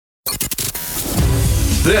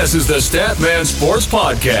This is the Statman Sports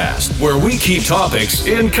Podcast, where we keep topics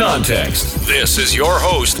in context. This is your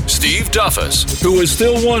host, Steve Duffus, who is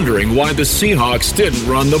still wondering why the Seahawks didn't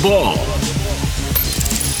run the ball.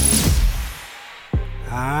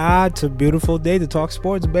 It's a beautiful day to talk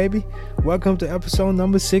sports, baby. Welcome to episode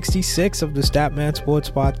number 66 of the Statman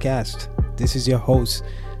Sports Podcast. This is your host,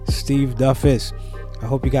 Steve Duffus. I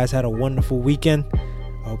hope you guys had a wonderful weekend.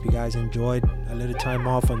 I hope you guys enjoyed a little time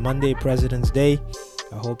off on Monday, President's Day.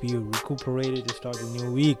 I hope you recuperated to start the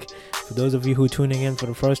new week. For those of you who are tuning in for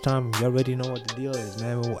the first time, you already know what the deal is,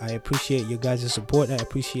 man. I appreciate you guys' support. I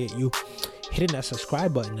appreciate you hitting that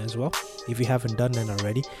subscribe button as well, if you haven't done that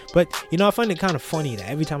already. But, I find it kind of funny that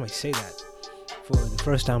every time I say that, for the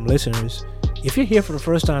first time listeners, if you're here for the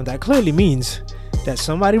first time, that clearly means that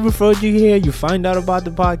somebody referred you here, you find out about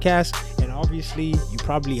the podcast, and obviously you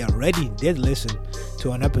probably already did listen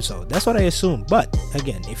to an episode. That's what I assume. But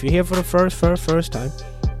again, if you're here for the first time,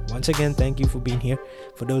 once again, thank you for being here.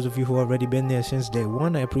 For those of you who already been there since day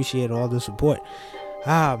one, I appreciate all the support.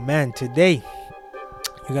 Man, today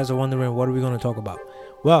you guys are wondering, what are we going to talk about?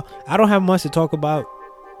 Well, I don't have much to talk about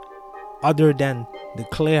other than the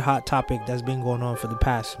clear hot topic that's been going on for the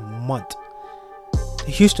past month.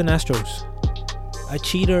 The Houston Astros. A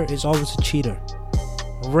cheater is always a cheater,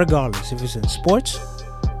 regardless if it's in sports,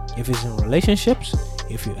 if it's in relationships,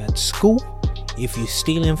 if you're at school, if you're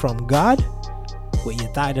stealing from God with your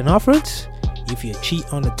tithe and offerings, if you cheat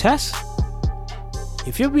on the test,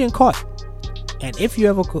 if you're being caught, and if you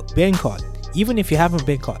ever been caught, even if you haven't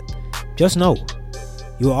been caught, just know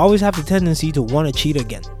you will always have the tendency to want to cheat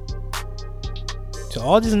again. So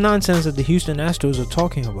all this nonsense that the Houston Astros are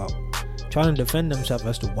talking about, trying to defend themselves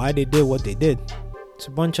as to why they did what they did, it's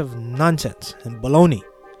a bunch of nonsense and baloney.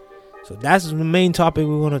 So that's the main topic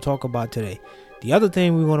we want to talk about today. The other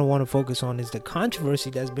thing we want to focus on is the controversy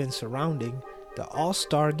that's been surrounding the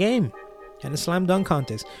All-Star Game and the Slam Dunk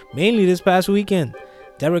Contest. Mainly this past weekend,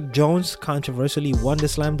 Derrick Jones controversially won the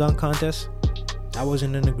Slam Dunk Contest. I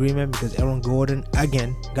wasn't in agreement because Aaron Gordon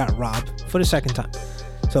again got robbed for the second time.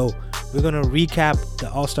 So we're going to recap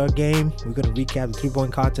the All-Star Game. We're going to recap the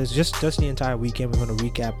three-point contest. Just the entire weekend we're going to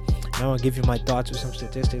recap. And I'm going to give you my thoughts with some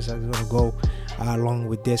statistics that's going to go along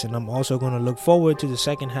with this. And I'm also going to look forward to the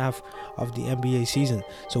second half of the NBA season.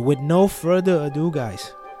 So with no further ado,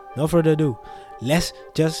 guys, let's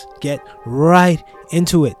just get right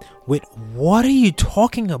into it with what are you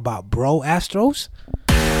talking about, bro, Astros?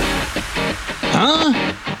 Huh?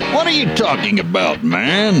 What are you talking about,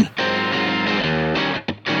 man?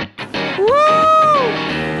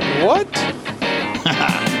 Woo! What?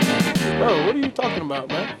 Bro, what are you talking about,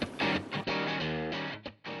 man?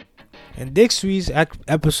 And this week's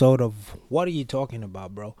episode of What Are You Talking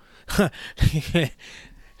About, Bro? I'm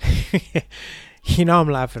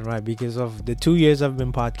laughing, right? Because of the 2 years I've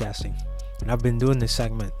been podcasting and I've been doing this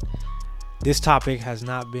segment, this topic has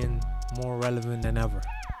not been more relevant than ever.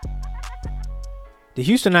 The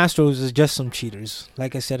Houston Astros is just some cheaters,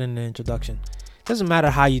 like I said in the introduction. Doesn't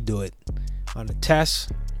matter how you do it. On a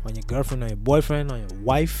test, on your girlfriend, on your boyfriend, on your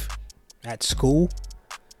wife, at school.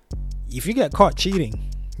 If you get caught cheating,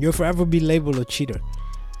 you'll forever be labeled a cheater.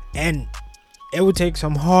 And it will take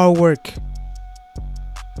some hard work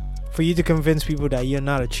for you to convince people that you're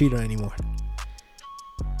not a cheater anymore.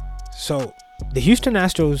 So, the Houston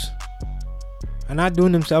Astros are not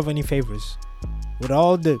doing themselves any favors with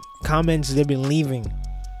all the comments they've been leaving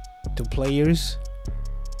to players,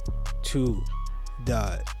 to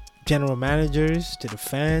the general managers, to the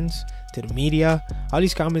fans, to the media. All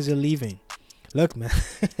these comments are leaving. Look, man,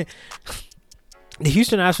 the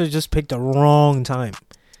Houston Astros just picked the wrong time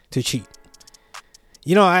to cheat.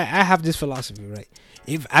 I have this philosophy, right?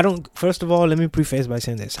 First of all, let me preface by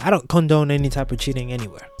saying this. I don't condone any type of cheating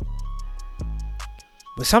anywhere.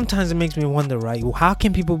 But sometimes it makes me wonder, right? How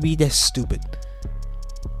can people be this stupid?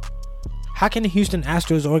 How can the Houston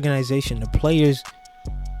Astros organization, the players,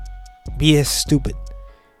 be as stupid?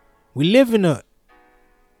 We live in a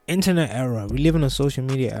internet era. We live in a social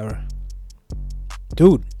media era.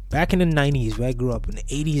 Dude, back in the 90s, where I grew up, in the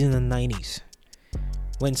 80s and the 90s,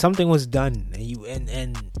 when something was done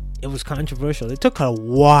and it was controversial, it took a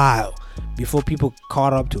while before people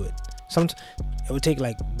caught up to it. It would take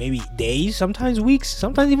like maybe days, sometimes weeks,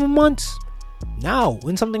 sometimes even months. Now,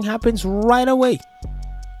 when something happens, right away,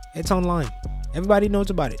 it's online. Everybody knows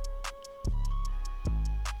about it.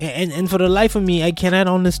 And for the life of me, I cannot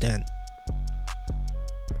understand.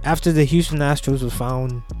 After the Houston Astros was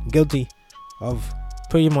found guilty of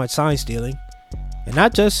pretty much sign stealing, and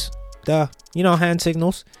not just the hand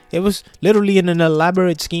signals, it was literally in an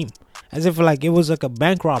elaborate scheme, as if like it was like a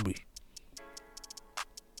bank robbery.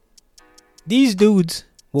 These dudes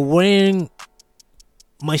were wearing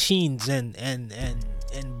machines and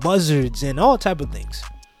buzzards and all type of things.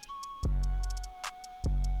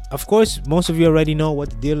 Of course, most of you already know what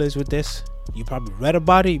the deal is with this. You probably read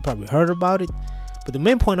about it, you probably heard about it. But the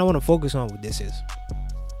main point I want to focus on with this is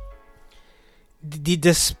the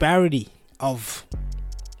disparity of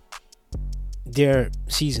their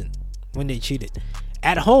season when they cheated.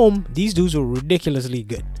 At home, these dudes were ridiculously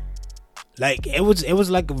good. Like it was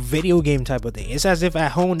like a video game type of thing. It's as if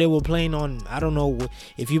at home they were playing on, I don't know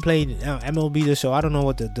if you played MLB The Show. I don't know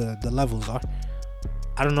what the levels are.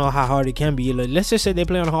 I don't know how hard it can be. Like, let's just say they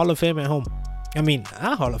play on Hall of Fame at home. I mean,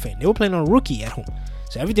 not Hall of Fame. They were playing on Rookie at home.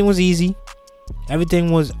 So everything was easy.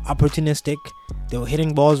 Everything was opportunistic. They were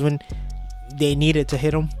hitting balls when they needed to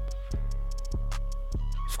hit them.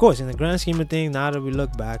 Of course, in the grand scheme of things, now that we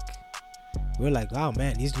look back, we're like, oh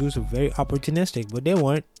man, these dudes were very opportunistic, but they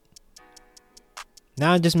weren't.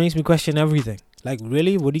 Now it just makes me question everything. Like,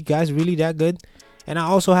 really? Were you guys really that good? And I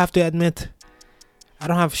also have to admit, I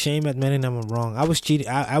don't have shame admitting I'm wrong. I was cheating.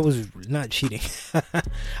 I was not cheating.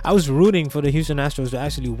 I was rooting for the Houston Astros to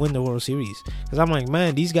actually win the World Series. Because I'm like,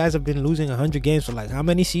 man, these guys have been losing 100 games for like how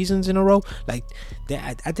many seasons in a row? Like,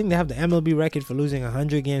 I think they have the MLB record for losing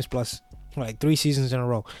 100 games plus like 3 seasons in a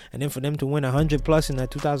row. And then for them to win 100 plus in that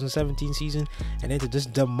 2017 season, and then to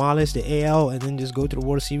just demolish the AL and then just go to the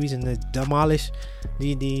World Series and then demolish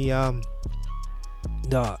the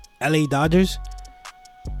LA Dodgers.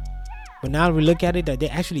 But now we look at it that they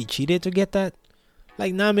actually cheated to get that.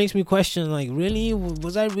 Like, now it makes me question, like, really?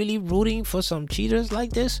 Was I really rooting for some cheaters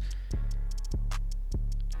like this?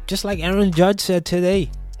 Just like Aaron Judge said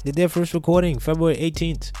today, the day first recording, February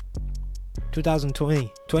 18th,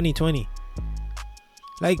 2020.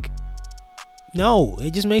 Like, no,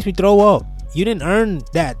 it just makes me throw up. You didn't earn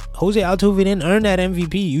that. Jose Altuve didn't earn that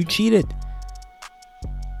MVP. You cheated.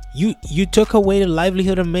 You took away the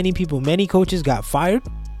livelihood of many people. Many coaches got fired.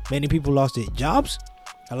 Many people lost their jobs.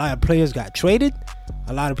 A lot of players got traded.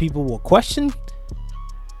 A lot of people were questioned.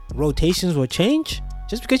 Rotations were changed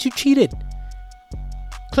just because you cheated.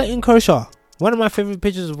 Clayton Kershaw, one of my favorite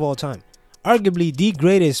pitchers of all time. Arguably the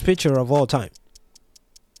greatest pitcher of all time.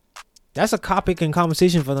 That's a topic and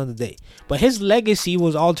conversation for another day. But his legacy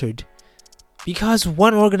was altered because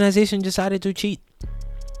one organization decided to cheat.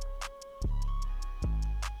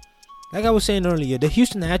 Like I was saying earlier, the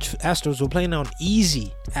Houston Astros were playing on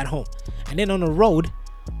easy at home. And then on the road,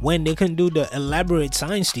 when they couldn't do the elaborate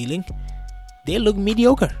sign stealing, they looked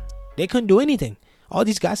mediocre. They couldn't do anything. All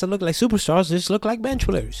these guys that look like superstars just look like bench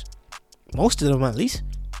players. Most of them, at least.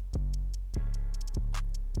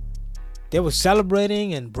 They were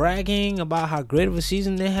celebrating and bragging about how great of a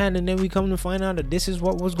season they had, and then we come to find out that this is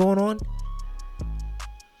what was going on.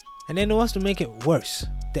 And then it was to make it worse.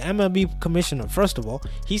 The MLB commissioner, first of all,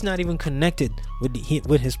 he's not even connected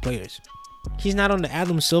with his players. He's not on the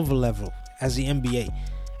Adam Silver level as the NBA.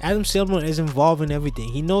 Adam Silver is involved in everything.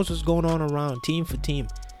 He knows what's going on around team for team.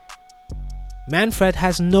 Manfred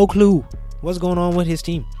has no clue what's going on with his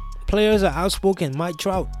team. Players are outspoken. Mike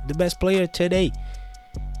Trout, the best player today,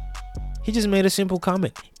 he just made a simple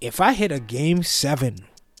comment. If I hit a Game 7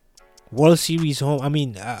 World Series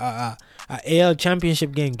AL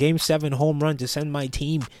Championship Game 7 home run to send my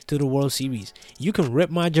team to the World Series, you can rip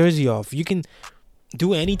my jersey off. You can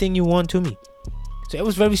do anything you want to me. So it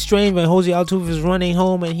was very strange when Jose Altuve was running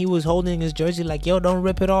home and he was holding his jersey like, yo, don't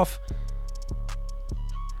rip it off.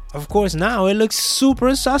 Of course, now it looks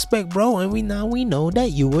super suspect, bro. And we know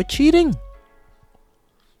that you were cheating.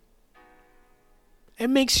 It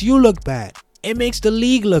makes you look bad. It makes the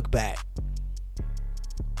league look bad.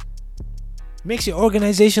 Makes your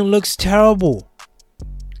organization looks terrible.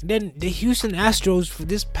 Then the Houston Astros for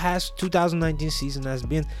this past 2019 season has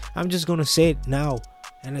been, I'm just going to say it now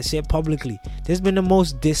and I say it publicly, there's been the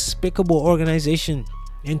most despicable organization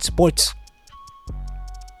in sports.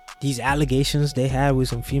 These allegations they had with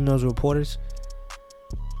some female reporters,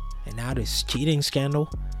 and now this cheating scandal,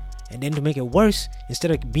 and then to make it worse,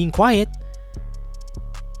 instead of being quiet,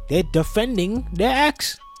 they're defending their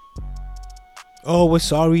ex. Oh, we're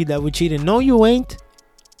sorry that we cheated. No, you ain't.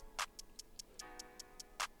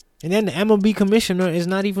 And then the MLB commissioner is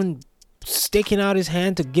not even sticking out his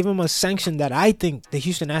hand to give him a sanction that I think the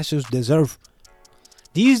Houston Astros deserve.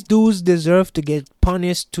 These dudes deserve to get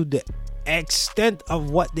punished to the extent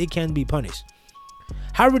of what they can be punished.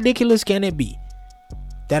 How ridiculous can it be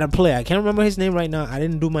that a player, I can't remember his name right now, I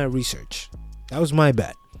didn't do my research. That was my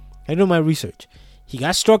bad. I didn't do my research. He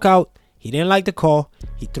got struck out. He didn't like the call.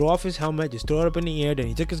 He threw off his helmet, just threw it up in the air. Then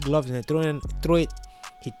he took his gloves and he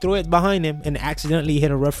threw it behind him and accidentally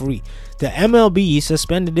hit a referee. The MLB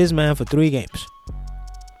suspended this man for 3 games.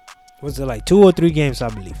 Was it like 2 or 3 games, I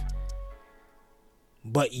believe?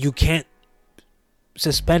 But you can't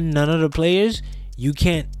suspend none of the players. You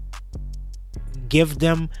can't give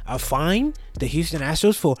them a fine, the Houston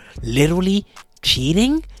Astros, for literally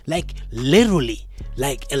cheating. Like literally,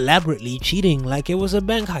 like elaborately cheating, like it was a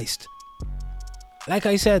bank heist. Like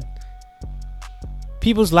I said,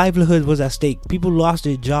 people's livelihood was at stake. People lost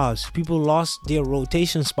their jobs. People lost their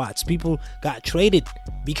rotation spots. People got traded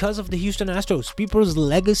because of the Houston Astros. People's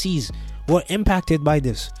legacies were impacted by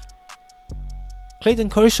this. Clayton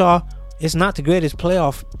Kershaw is not the greatest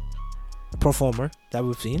playoff performer that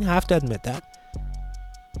we've seen. I have to admit that.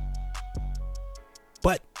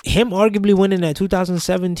 But him arguably winning that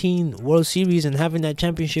 2017 World Series and having that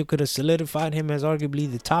championship could have solidified him as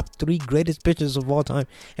arguably the top 3 greatest pitchers of all time.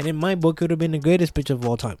 And in my book, could have been the greatest pitcher of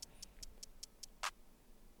all time.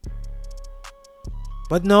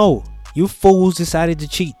 But no, you fools decided to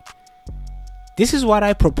cheat. This is what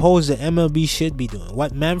I propose that MLB should be doing.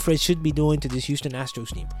 What Manfred should be doing to this Houston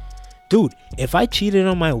Astros team. Dude, if I cheated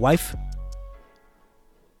on my wife,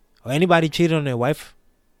 or anybody cheated on their wife,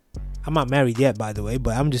 I'm not married yet, by the way,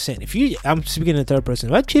 but I'm just saying, I'm speaking in third person.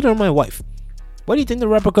 If I cheated on my wife, what do you think the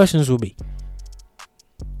repercussions will be?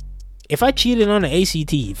 If I cheated on the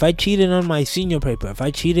ACT, if I cheated on my senior paper, if I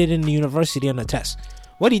cheated in the university on a test,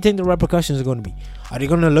 what do you think the repercussions are going to be? Are they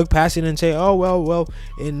going to look past it and say, oh, well,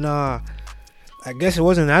 I guess it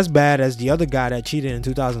wasn't as bad as the other guy that cheated in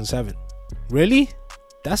 2007. Really?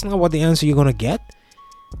 That's not what the answer you're going to get.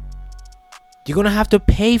 You're going to have to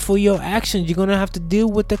pay for your actions. You're going to have to deal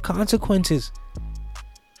with the consequences.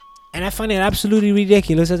 And I find it absolutely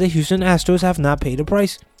ridiculous that the Houston Astros have not paid the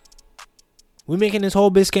price. We're making this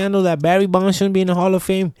whole big scandal that Barry Bonds shouldn't be in the Hall of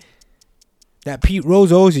Fame. That Pete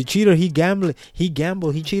Rose, oh, he's a cheater. He gambled. He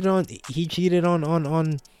cheated on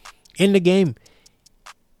in the game.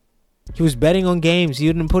 He was betting on games. He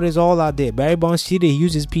didn't put his all out there. Barry Bonds cheated. He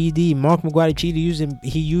used his PED. Mark McGwire cheated.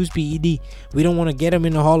 He used PED. We don't want to get him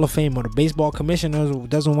in the Hall of Fame, or the baseball commissioner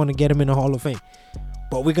doesn't want to get him in the Hall of Fame.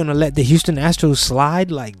 But we're going to let the Houston Astros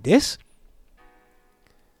slide like this?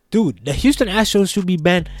 Dude, the Houston Astros should be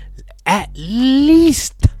banned at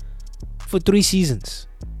least for 3 seasons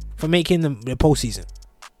for making the postseason.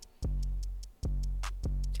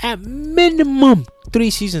 At minimum 3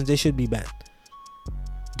 seasons they should be banned.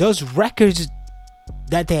 Those records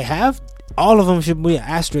that they have, all of them should be an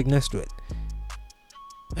asterisk next to it.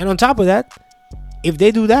 And on top of that, if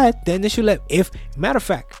they do that, then they should matter of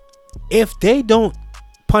fact, if they don't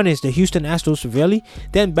punish the Houston Astros severely,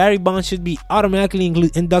 then Barry Bonds should be automatically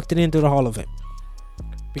inducted into the Hall of Fame.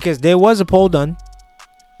 Because there was a poll done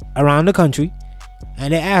around the country,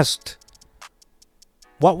 and they asked,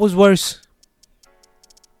 what was worse,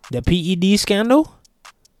 the PED scandal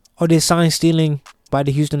or the sign stealing by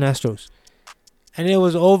the Houston Astros? And it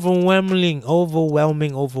was overwhelming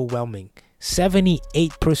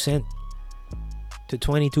 78% to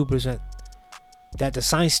 22% that the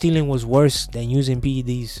sign stealing was worse than using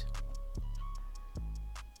PEDs.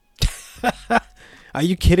 Are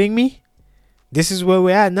you kidding me? This is where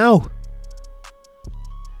we're at now.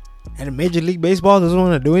 And Major League Baseball doesn't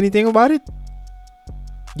want to do anything about it?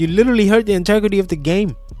 You literally hurt the integrity of the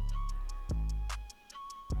game.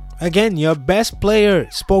 Again, your best player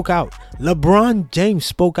spoke out. LeBron James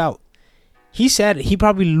spoke out. He said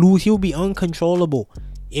he'll be uncontrollable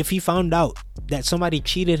if he found out that somebody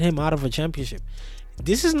cheated him out of a championship.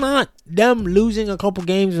 This is not them losing a couple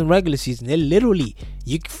games in regular season. They literally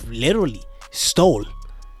stole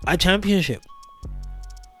a championship.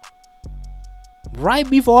 Right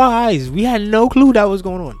before our eyes. We had no clue that was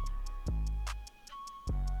going on.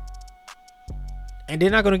 And they're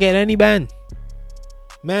not going to get any ban.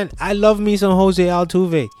 Man, I love me some Jose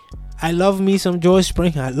Altuve. I love me some George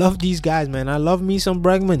Springer. I love these guys, man. I love me some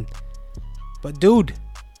Bregman. But dude,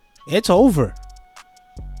 it's over.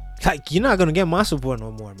 Like, you're not going to get my support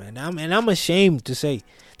no more, man. I'm ashamed to say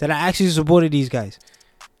that I actually supported these guys.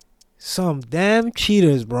 Some damn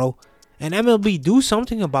cheaters, bro. And MLB, do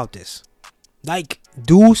something about this. Like,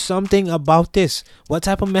 do something about this. What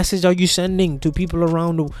type of message are you sending to people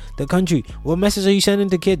around the country? What message are you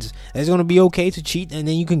sending to kids? It's going to be okay to cheat and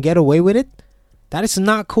then you can get away with it? That is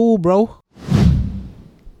not cool, bro.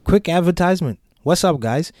 Quick advertisement. What's up,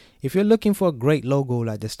 guys? If you're looking for a great logo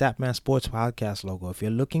like the Statman Sports Podcast logo, if you're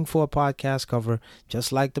looking for a podcast cover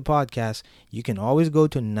just like the podcast, you can always go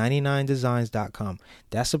to 99designs.com.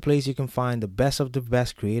 That's the place you can find the best of the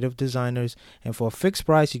best creative designers, and for a fixed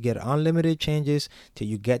price, you get unlimited changes till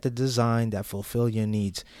you get the design that fulfill your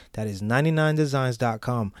needs. That is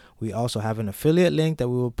 99designs.com. We also have an affiliate link that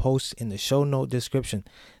we will post in the show note description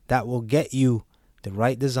that will get you the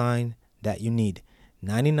right design that you need.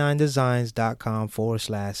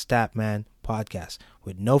 99designs.com/Statman podcast.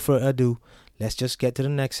 With no further ado, let's just get to the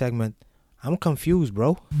next segment. I'm confused,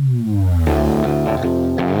 bro.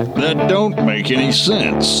 That don't make any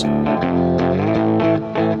sense.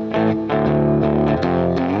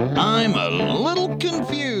 I'm a little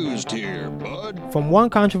confused here, bud. From one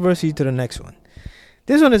controversy to the next one.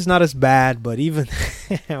 This one is not as bad, but even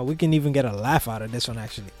we can even get a laugh out of this one,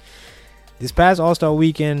 actually. This past All-Star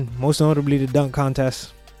weekend, most notably the dunk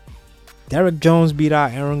contest, Derrick Jones beat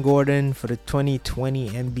out Aaron Gordon for the 2020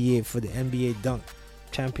 NBA dunk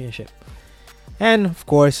championship. And of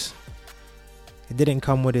course, it didn't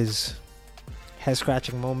come with his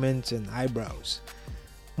head-scratching moments and eyebrows.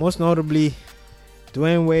 Most notably,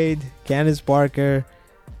 Dwayne Wade, Candace Parker,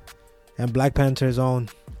 and Black Panther's own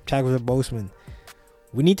Chadwick Boseman.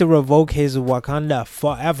 We need to revoke his Wakanda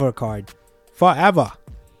Forever card. Forever.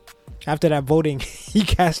 After that voting he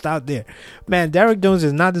cast out there. Man, Derrick Jones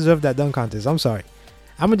does not deserve that dunk contest. I'm sorry.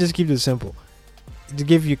 I'm going to just keep this simple. To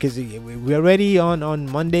give you, because we're already on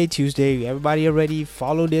Monday, Tuesday. Everybody already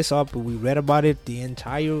followed this up. We read about it the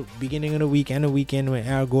entire beginning of the week and the weekend when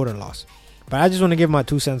Aaron Gordon lost. But I just want to give my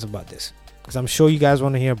 2 cents about this, because I'm sure you guys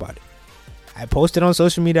want to hear about it. I posted on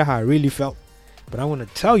social media how I really felt, but I want to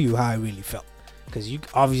tell you how I really felt, because you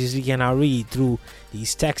obviously cannot read through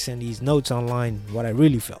these texts and these notes online what I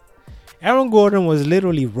really felt. Aaron Gordon was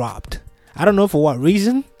literally robbed. I don't know for what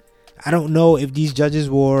reason. I don't know if these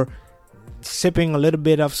judges were sipping a little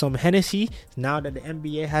bit of some Hennessy now that the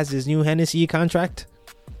NBA has this new Hennessy contract.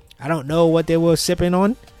 I don't know what they were sipping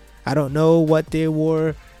on. I don't know what they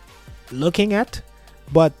were looking at.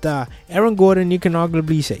 But Aaron Gordon, you can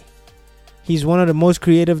arguably say he's one of the most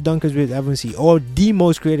creative dunkers we've ever seen, or the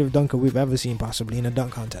most creative dunker we've ever seen, possibly in a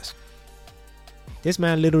dunk contest. This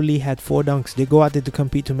man literally had 4 dunks. They go out there to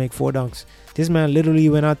compete to make 4 dunks. This man literally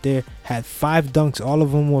went out there, had 5 dunks. All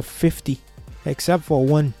of them were 50, except for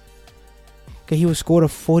one. Okay, he was scored a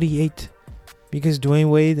 48 because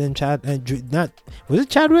Dwayne Wade and was it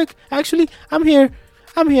Chadwick? Actually, I'm here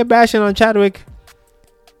bashing on Chadwick,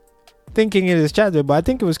 thinking it is Chadwick, but I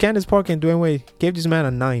think it was Candace Parker and Dwayne Wade gave this man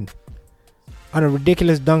a 9 on a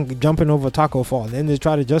ridiculous dunk jumping over Taco Fall. Then they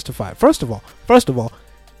try to justify it. First of all,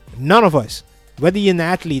 none of us, whether you're an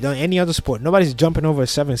athlete or any other sport, nobody's jumping over a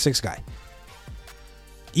 7'6" guy.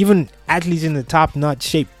 Even athletes in the top-notch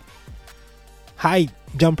shape, high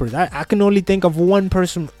jumpers. I can only think of one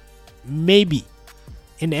person, maybe,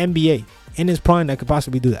 in the NBA, in his prime, that could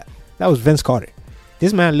possibly do that. That was Vince Carter.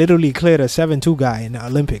 This man literally cleared a 7'2" guy in the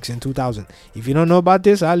Olympics in 2000. If you don't know about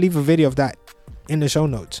this, I'll leave a video of that in the show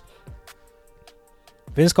notes.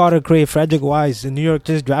 Vince Carter created Frederick Wise. The New York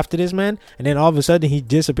just drafted this man, and then all of a sudden he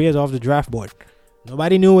disappears off the draft board.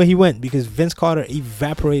 Nobody knew where he went because Vince Carter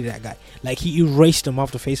evaporated that guy. Like, he erased him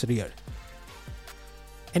off the face of the earth.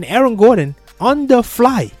 And Aaron Gordon, on the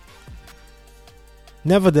fly,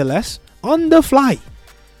 nevertheless, on the fly,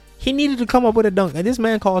 he needed to come up with a dunk. And this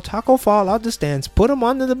man called Taco Fall out the stands, put him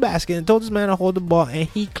under the basket, and told this man to hold the ball, and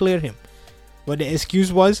he cleared him. But the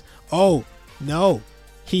excuse was, oh, no,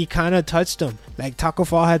 he kind of touched him. Like, Taco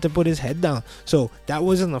Fall had to put his head down. So that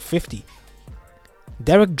wasn't a 50.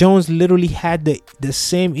 Derrick Jones literally had the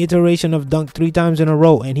same iteration of dunk 3 times in a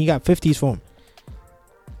row, and he got 50s for him.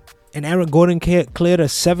 And Aaron Gordon cleared a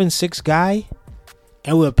 7'6" guy,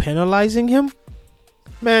 and we're penalizing him?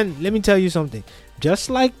 Man, let me tell you something. Just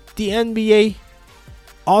like the NBA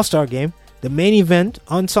All-Star Game, the main event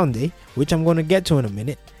on Sunday, which I'm going to get to in a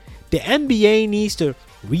minute, the NBA needs to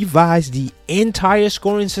revise the entire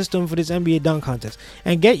scoring system for this NBA dunk contest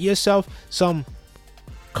and get yourself some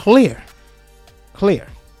clear,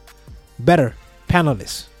 better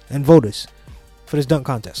panelists and voters for this dunk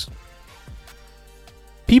contest.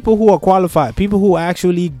 People who are qualified, people who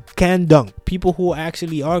actually can dunk, people who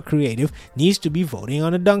actually are creative needs to be voting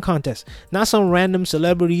on a dunk contest. Not some random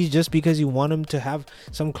celebrities just because you want them to have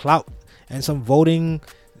some clout and some voting,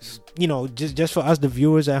 you know, just for us, the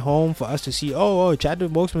viewers at home, for us to see, oh,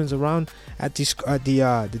 Chadwick Boseman's around at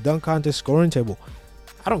the dunk contest scoring table.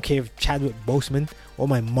 I don't care if Chadwick Boseman or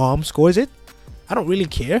my mom scores it. I don't really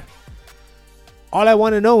care. All I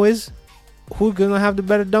want to know is who's going to have the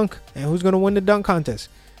better dunk and who's going to win the dunk contest.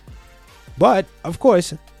 But, of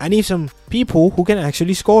course, I need some people who can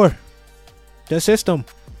actually score the system.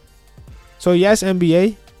 So, yes,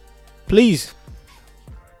 NBA, please,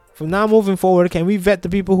 from now moving forward, can we vet the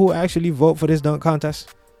people who actually vote for this dunk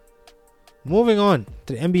contest? Moving on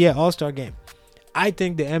to the NBA All-Star Game. I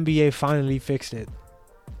think the NBA finally fixed it.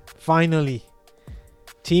 Finally.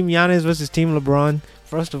 Team Giannis versus Team LeBron.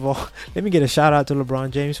 First of all, let me get a shout out to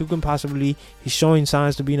LeBron James, who can possibly, he's showing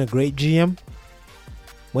signs to being a great GM.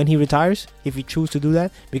 when he retires, if he chooses to do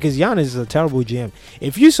that, because Giannis is a terrible GM.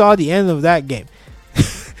 If you saw the end of that game,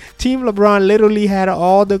 Team LeBron literally had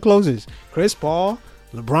all the closers. Chris Paul,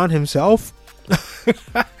 LeBron himself,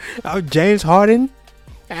 James Harden,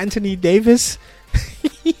 Anthony Davis.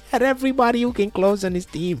 He had everybody who can close on his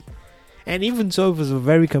team. And even so, it was a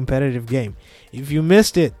very competitive game. If you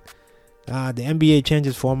missed it, the NBA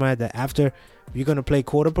changes format that after you're going to play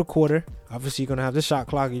quarter per quarter. Obviously, you're going to have the shot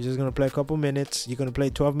clock. You're just going to play a couple minutes. You're going to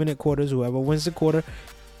play 12-minute quarters. Whoever wins the quarter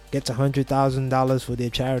gets $100,000 for their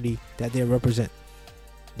charity that they represent.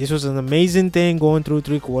 This was an amazing thing going through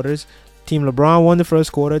 3 quarters. Team LeBron won the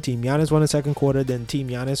first quarter. Team Giannis won the second quarter. Then Team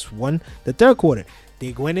Giannis won the third quarter.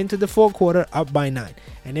 They went into the fourth quarter up by 9.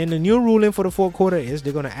 And then the new ruling for the fourth quarter is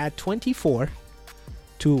they're going to add 24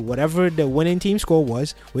 to whatever the winning team score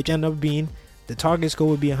was, which ended up being the target score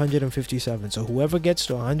would be 157. So whoever gets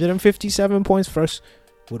to 157 points first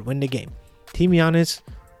would win the game. Team Giannis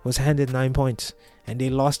was handed 9 points and they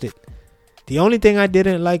lost it. The only thing I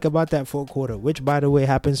didn't like about that fourth quarter, which by the way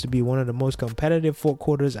happens to be one of the most competitive fourth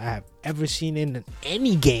quarters I have ever seen in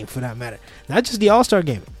any game for that matter. Not just the All-Star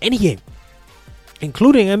game, any game,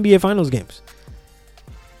 including NBA Finals games.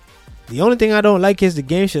 The only thing I don't like is the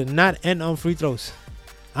game should not end on free throws.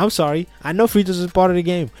 I'm sorry. I know free throws is part of the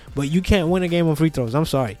game, but you can't win a game on free throws. I'm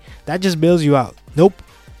sorry. That just bails you out. Nope.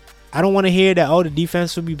 I don't want to hear that, oh, the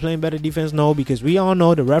defense should be playing better defense. No, because we all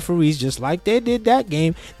know the referees, just like they did that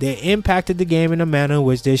game, they impacted the game in a manner in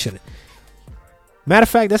which they shouldn't. Matter of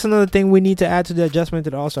fact, that's another thing we need to add to the adjustment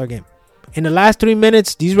to the All-Star game. In the last 3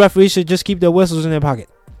 minutes, these referees should just keep their whistles in their pocket.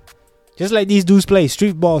 Just like these dudes play,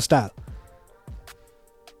 street ball style.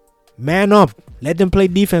 Man up. Let them play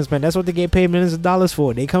defense, man. That's what they get paid millions of dollars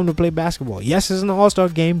for. They come to play basketball. Yes, it's an All-Star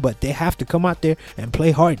game, but they have to come out there and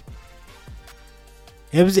play hard.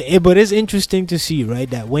 But it's interesting to see, right,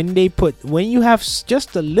 that when you have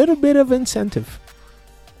just a little bit of incentive,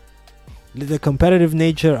 the competitive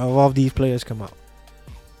nature of all these players come out.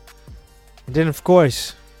 And then, of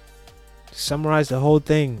course, to summarize the whole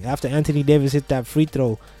thing, after Anthony Davis hit that free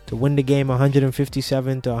throw to win the game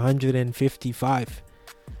 157 to 155,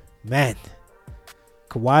 man,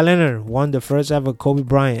 Kawhi Leonard won the first ever Kobe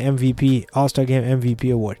Bryant MVP, All-Star Game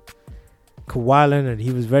MVP award. Kawhi Leonard,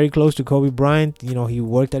 he was very close to Kobe Bryant. You know, he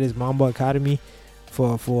worked at his Mamba Academy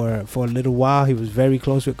for a little while. He was very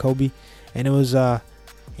close with Kobe, and it was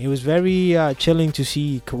very chilling to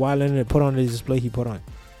see Kawhi Leonard put on the display he put on.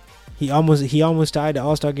 He almost tied the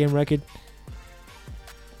All-Star Game record,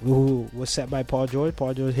 who was set by Paul George.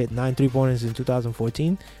 Paul George hit 9 3-pointers in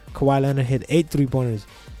 2014. Kawhi Leonard hit 8 3-pointers.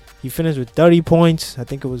 He finished with 30 points. I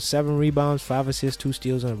think it was 7 rebounds, 5 assists, 2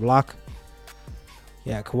 steals, and a block.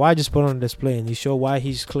 Yeah, Kawhi just put on a display, and he showed why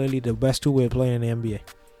he's clearly the best two-way player in the NBA.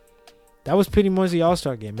 That was pretty much the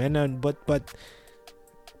All-Star game, man. But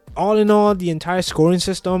all in all, the entire scoring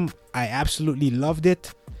system, I absolutely loved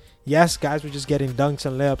it. Yes, guys were just getting dunks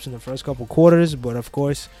and layups in the first couple quarters, but of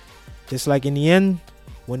course, just like in the end,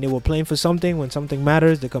 when they were playing for something, when something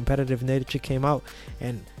matters, the competitive nature came out.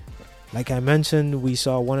 And like I mentioned, we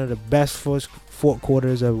saw one of the best first 4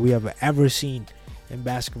 quarters that we have ever seen in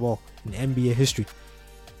basketball in NBA history.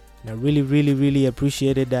 And I really, really, really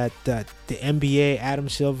appreciated that the NBA, Adam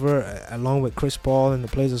Silver, along with Chris Paul and the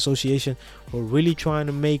Players Association, were really trying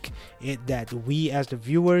to make it that we as the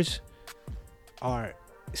viewers are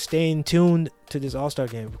staying tuned to this All-Star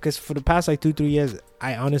game. Because for the past 2-3 years,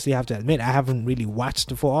 I honestly have to admit, I haven't really watched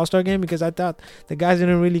the full All-Star game because I thought the guys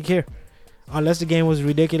didn't really care. Unless the game was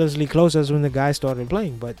ridiculously close as when the guys started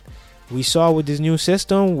playing. But we saw with this new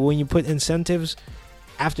system, when you put incentives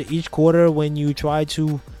after each quarter, when you try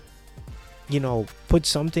to, put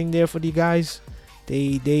something there for the guys,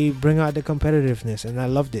 they bring out the competitiveness, and I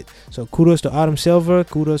loved it. So kudos to Adam Silver,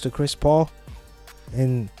 kudos to Chris Paul,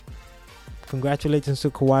 and congratulations to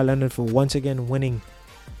Kawhi Leonard for once again winning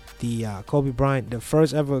the Kobe Bryant, the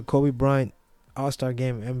first ever Kobe Bryant All-Star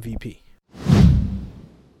Game MVP.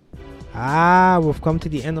 We've come to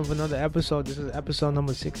the end of another episode. This is episode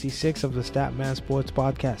number 66 of the Statman Sports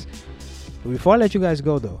Podcast. But before I let you guys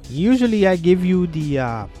go, though, usually I give you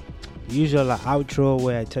the usual outro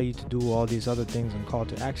where I tell you to do all these other things and call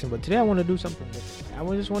to action. But today I want to do something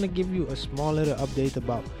different. I just want to give you a small little update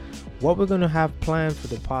about what we're going to have planned for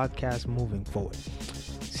the podcast moving forward.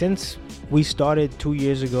 Since we started 2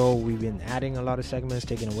 years ago, we've been adding a lot of segments,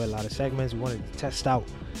 taking away a lot of segments. We wanted to test out,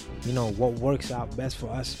 what works out best for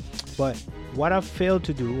us. But what I've failed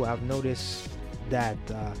to do, I've noticed that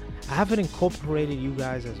I haven't incorporated you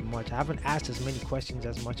guys as much. I haven't asked as many questions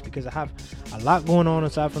as much because I have a lot going on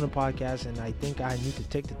aside from the podcast, and I think I need to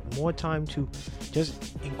take more time to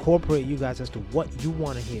just incorporate you guys as to what you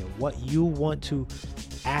want to hear, what you want to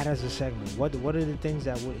add as a segment. What are the things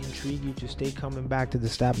that would intrigue you to stay coming back to the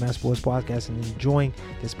Statman Sports Podcast and enjoying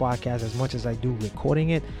this podcast as much as I do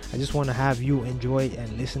recording it. I just want to have you enjoy it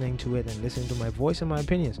and listening to it and listening to my voice and my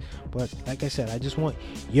opinions. But like I said, I just want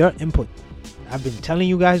your input. I've been telling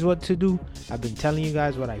you guys what to do. I've been telling you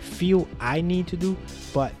guys what I feel I need to do,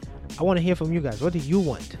 but I want to hear from you guys. What do you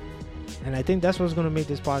want? And I think that's what's going to make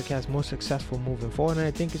this podcast more successful moving forward. And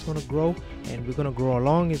I think it's going to grow, and we're going to grow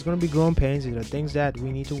along. It's going to be growing pains. There are things that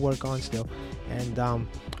we need to work on still. And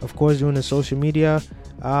of course, during the social media,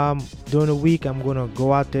 during the week, I'm going to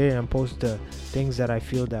go out there and post the things that I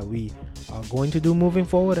feel that we are going to do moving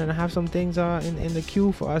forward. And I have some things in the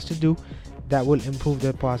queue for us to do that will improve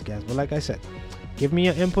the podcast. But like I said, give me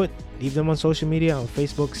your input. Leave them on social media, on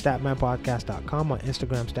Facebook, statmanpodcast.com, on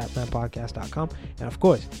Instagram, statmanpodcast.com. And of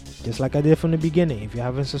course, just like I did from the beginning, if you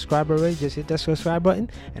haven't subscribed already, just hit that subscribe button.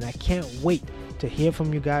 And I can't wait to hear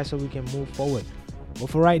from you guys so we can move forward. But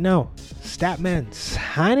for right now, Statman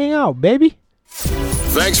signing out, baby.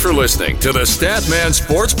 Thanks for listening to the Statman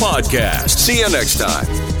Sports Podcast. See you next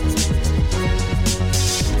time.